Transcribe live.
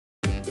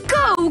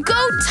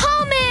go,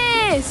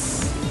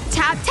 Thomas!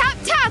 Tap, tap,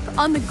 tap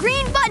on the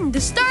green button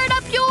to start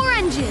up your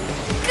engine.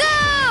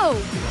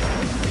 Go!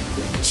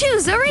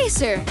 Choose a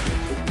racer.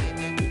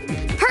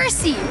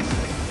 Percy.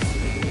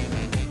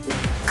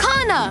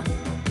 Kana.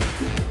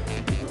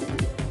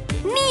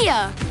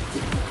 Nia.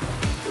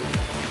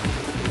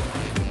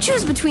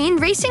 Choose between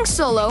racing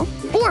solo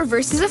or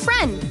versus a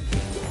friend.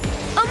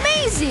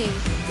 Amazing!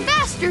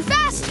 Faster,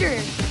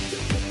 faster!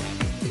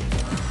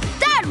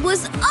 That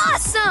was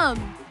awesome!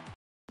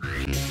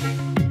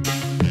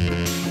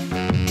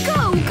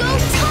 Go, go,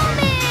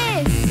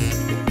 Thomas!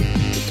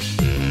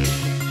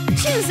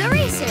 Choose a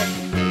racer.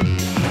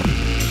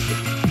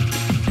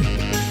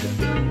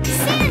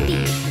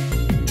 Sandy.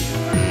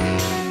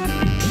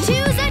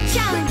 Choose a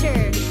challenger.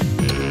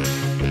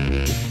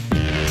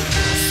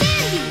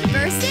 Sandy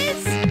versus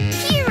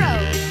Hero.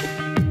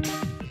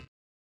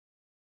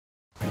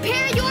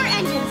 Pair your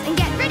engines and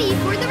get ready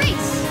for the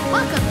race.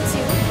 Welcome to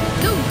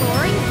the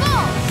Roaring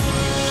Falls.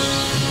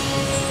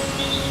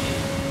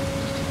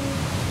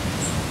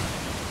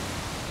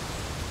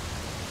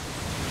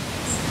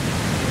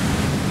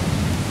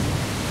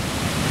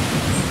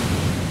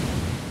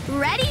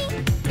 Ready?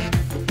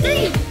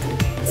 3,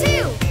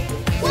 2,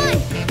 1,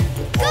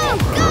 go,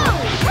 go!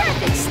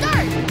 Perfect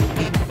start!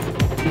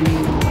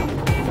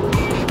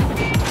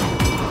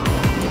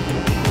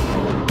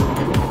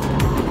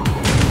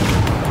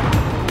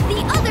 The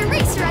other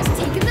racer has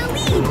taken the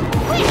lead!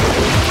 Quick!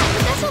 Tap the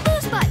special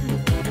boost button!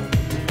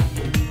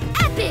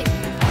 Epic!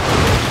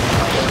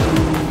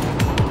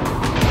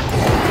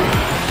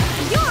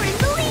 You're in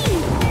the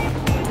lead!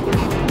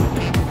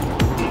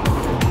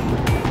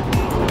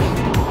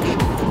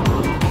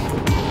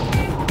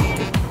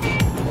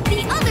 The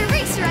other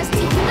racer has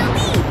taken the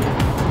lead!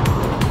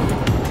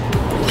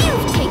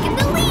 You've taken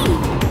the lead!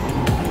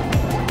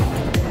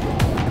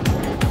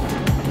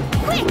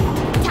 Quick!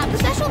 Tap the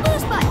special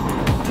boost button!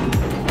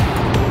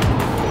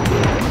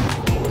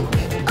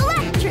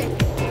 Electric!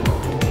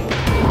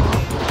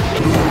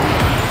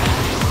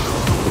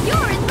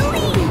 You're in the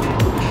lead!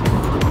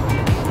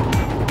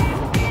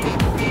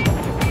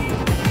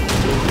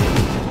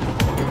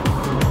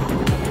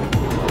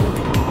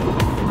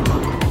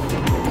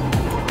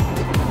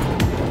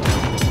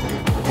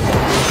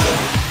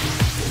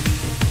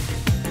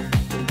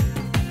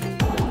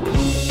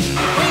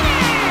 Winner!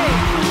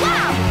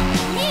 Wow!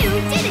 You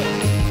did it!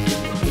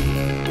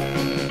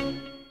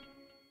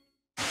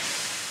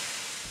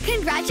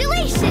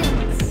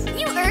 Congratulations!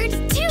 You earned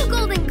 2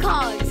 golden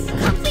cogs!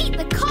 Complete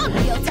the cog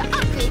wheel to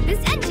upgrade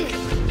this engine!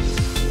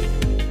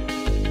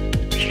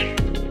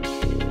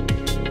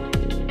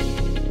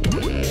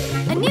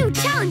 A new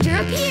challenger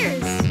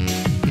appears!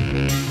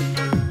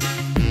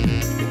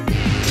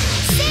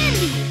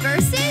 Sandy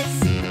versus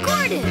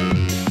Gordon!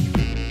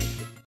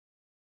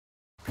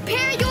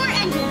 Prepare your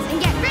engines and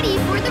get ready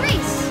for the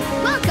race!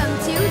 Welcome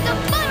to the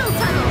Funnel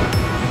Tunnel!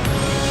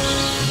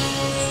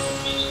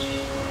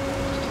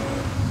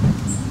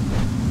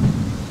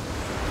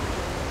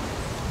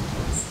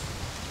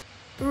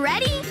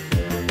 Ready?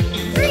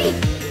 3,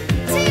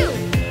 2,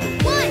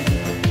 1,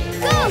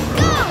 go,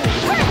 go!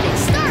 Perfect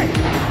start!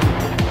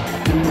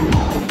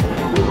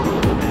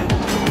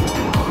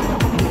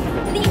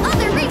 The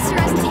other racer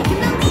has taken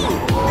the lead!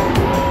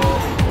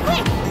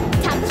 Quick!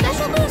 Tap the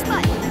special boost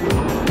button!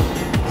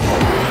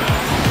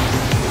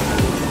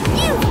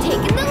 You've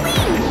taken the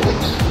lead!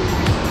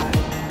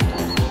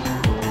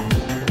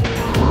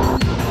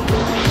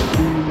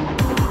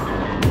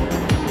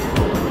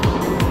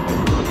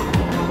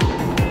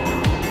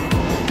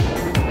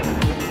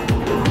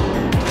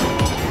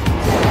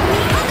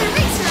 The other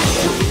racer has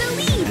taken the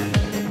lead!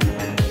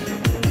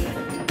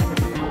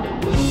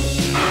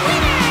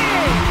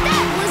 Winner!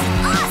 That was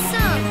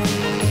awesome!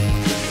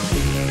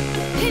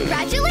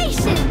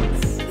 Congratulations!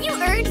 You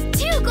earned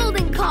 2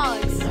 golden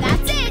cogs!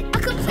 That's it! A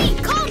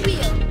complete cog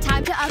wheel!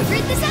 Time to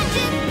upgrade this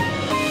engine!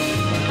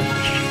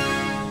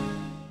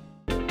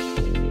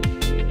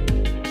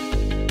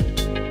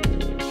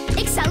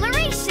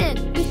 Acceleration!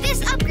 With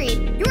this upgrade,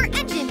 your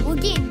engine will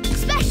gain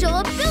special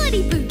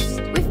ability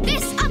boost! With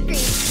this upgrade,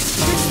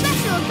 your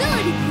special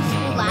ability boost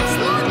will last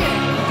longer!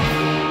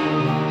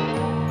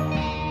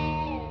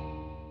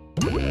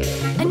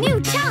 A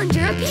new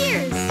challenger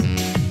appears!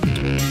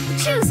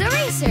 Choose a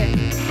racer!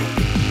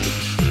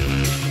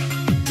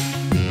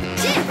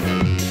 Jiff!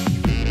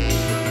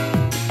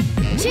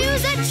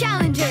 Choose a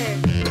challenger!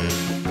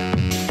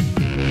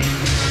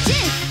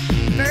 Jiff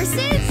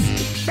versus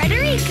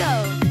Federico!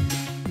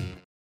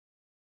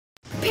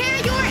 Pair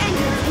your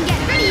engines and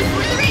get ready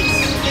for the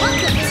race!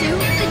 Welcome to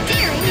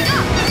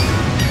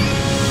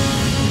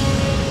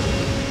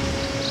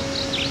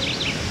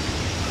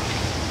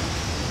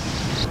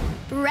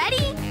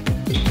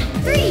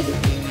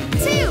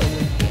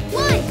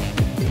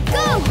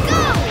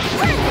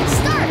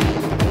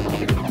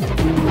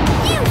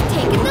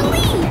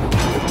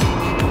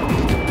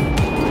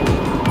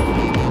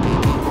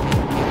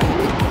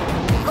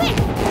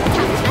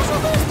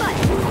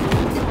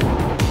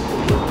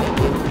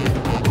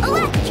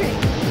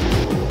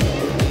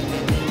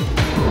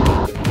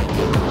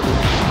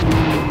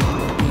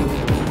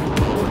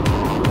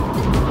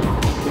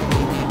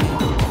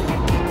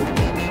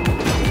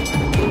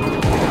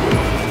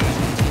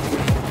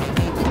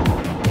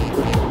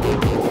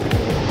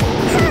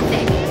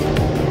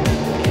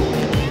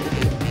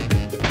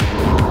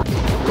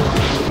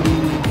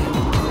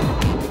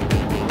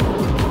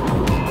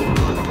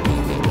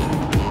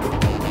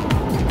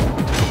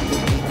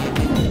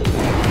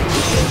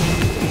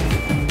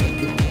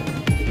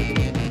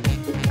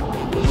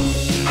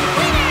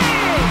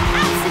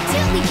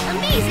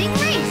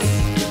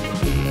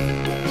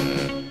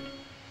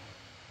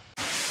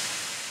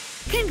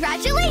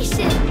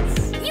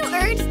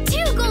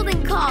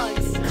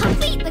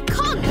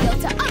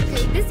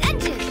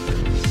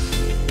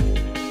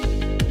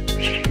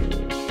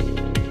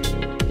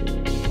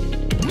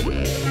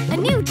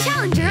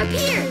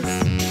appears.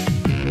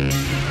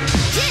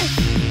 Jiff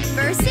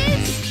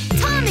versus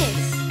Thomas.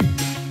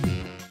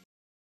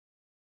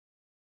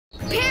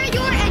 Prepare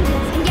your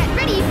engines and get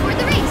ready for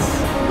the race.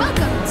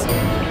 Welcome to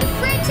the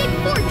Frantic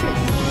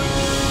Fortress.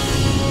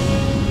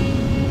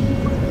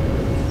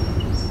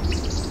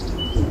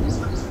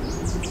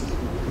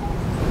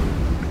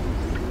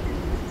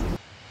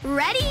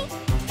 Ready?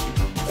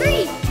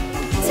 3,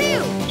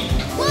 2,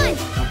 1,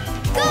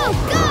 go,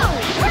 go!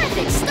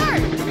 Perfect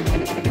start!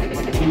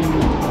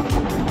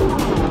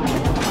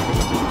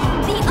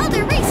 The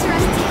other racer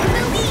has taken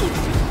the lead.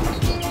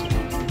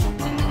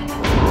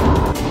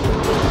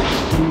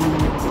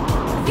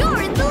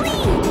 You're in the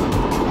lead.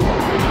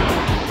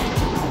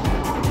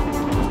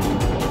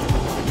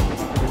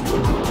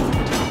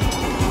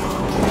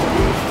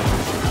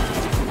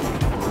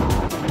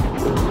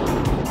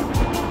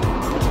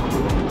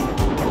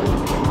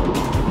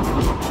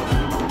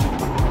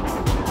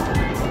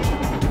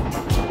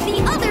 The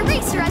other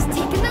racer has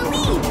taken the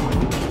lead.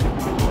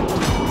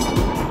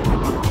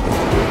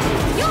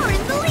 You're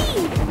in the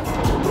lead.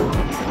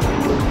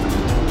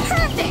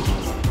 Perfect.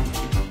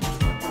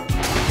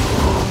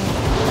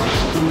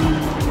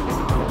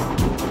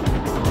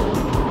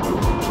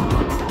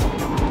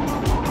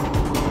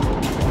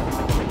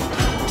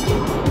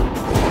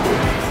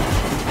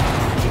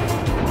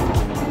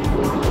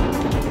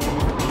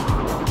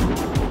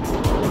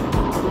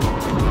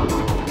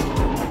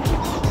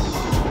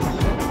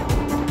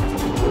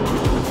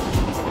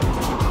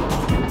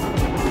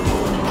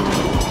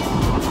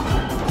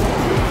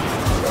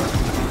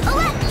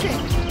 Electric.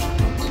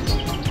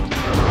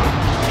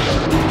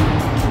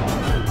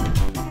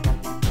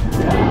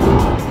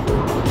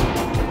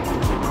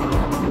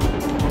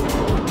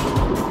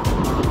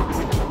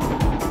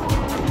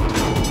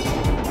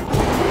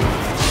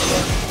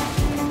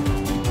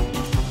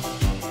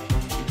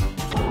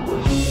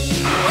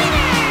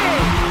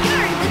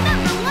 You're the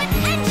 #1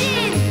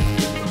 engine!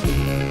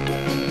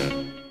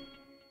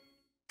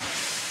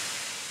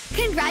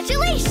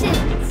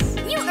 Congratulations!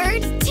 You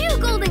earned 2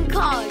 golden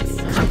cogs!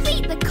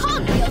 Complete the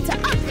cog wheel to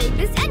upgrade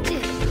this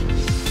engine!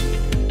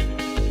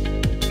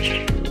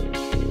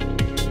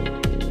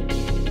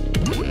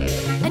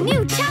 A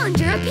new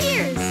challenger appears!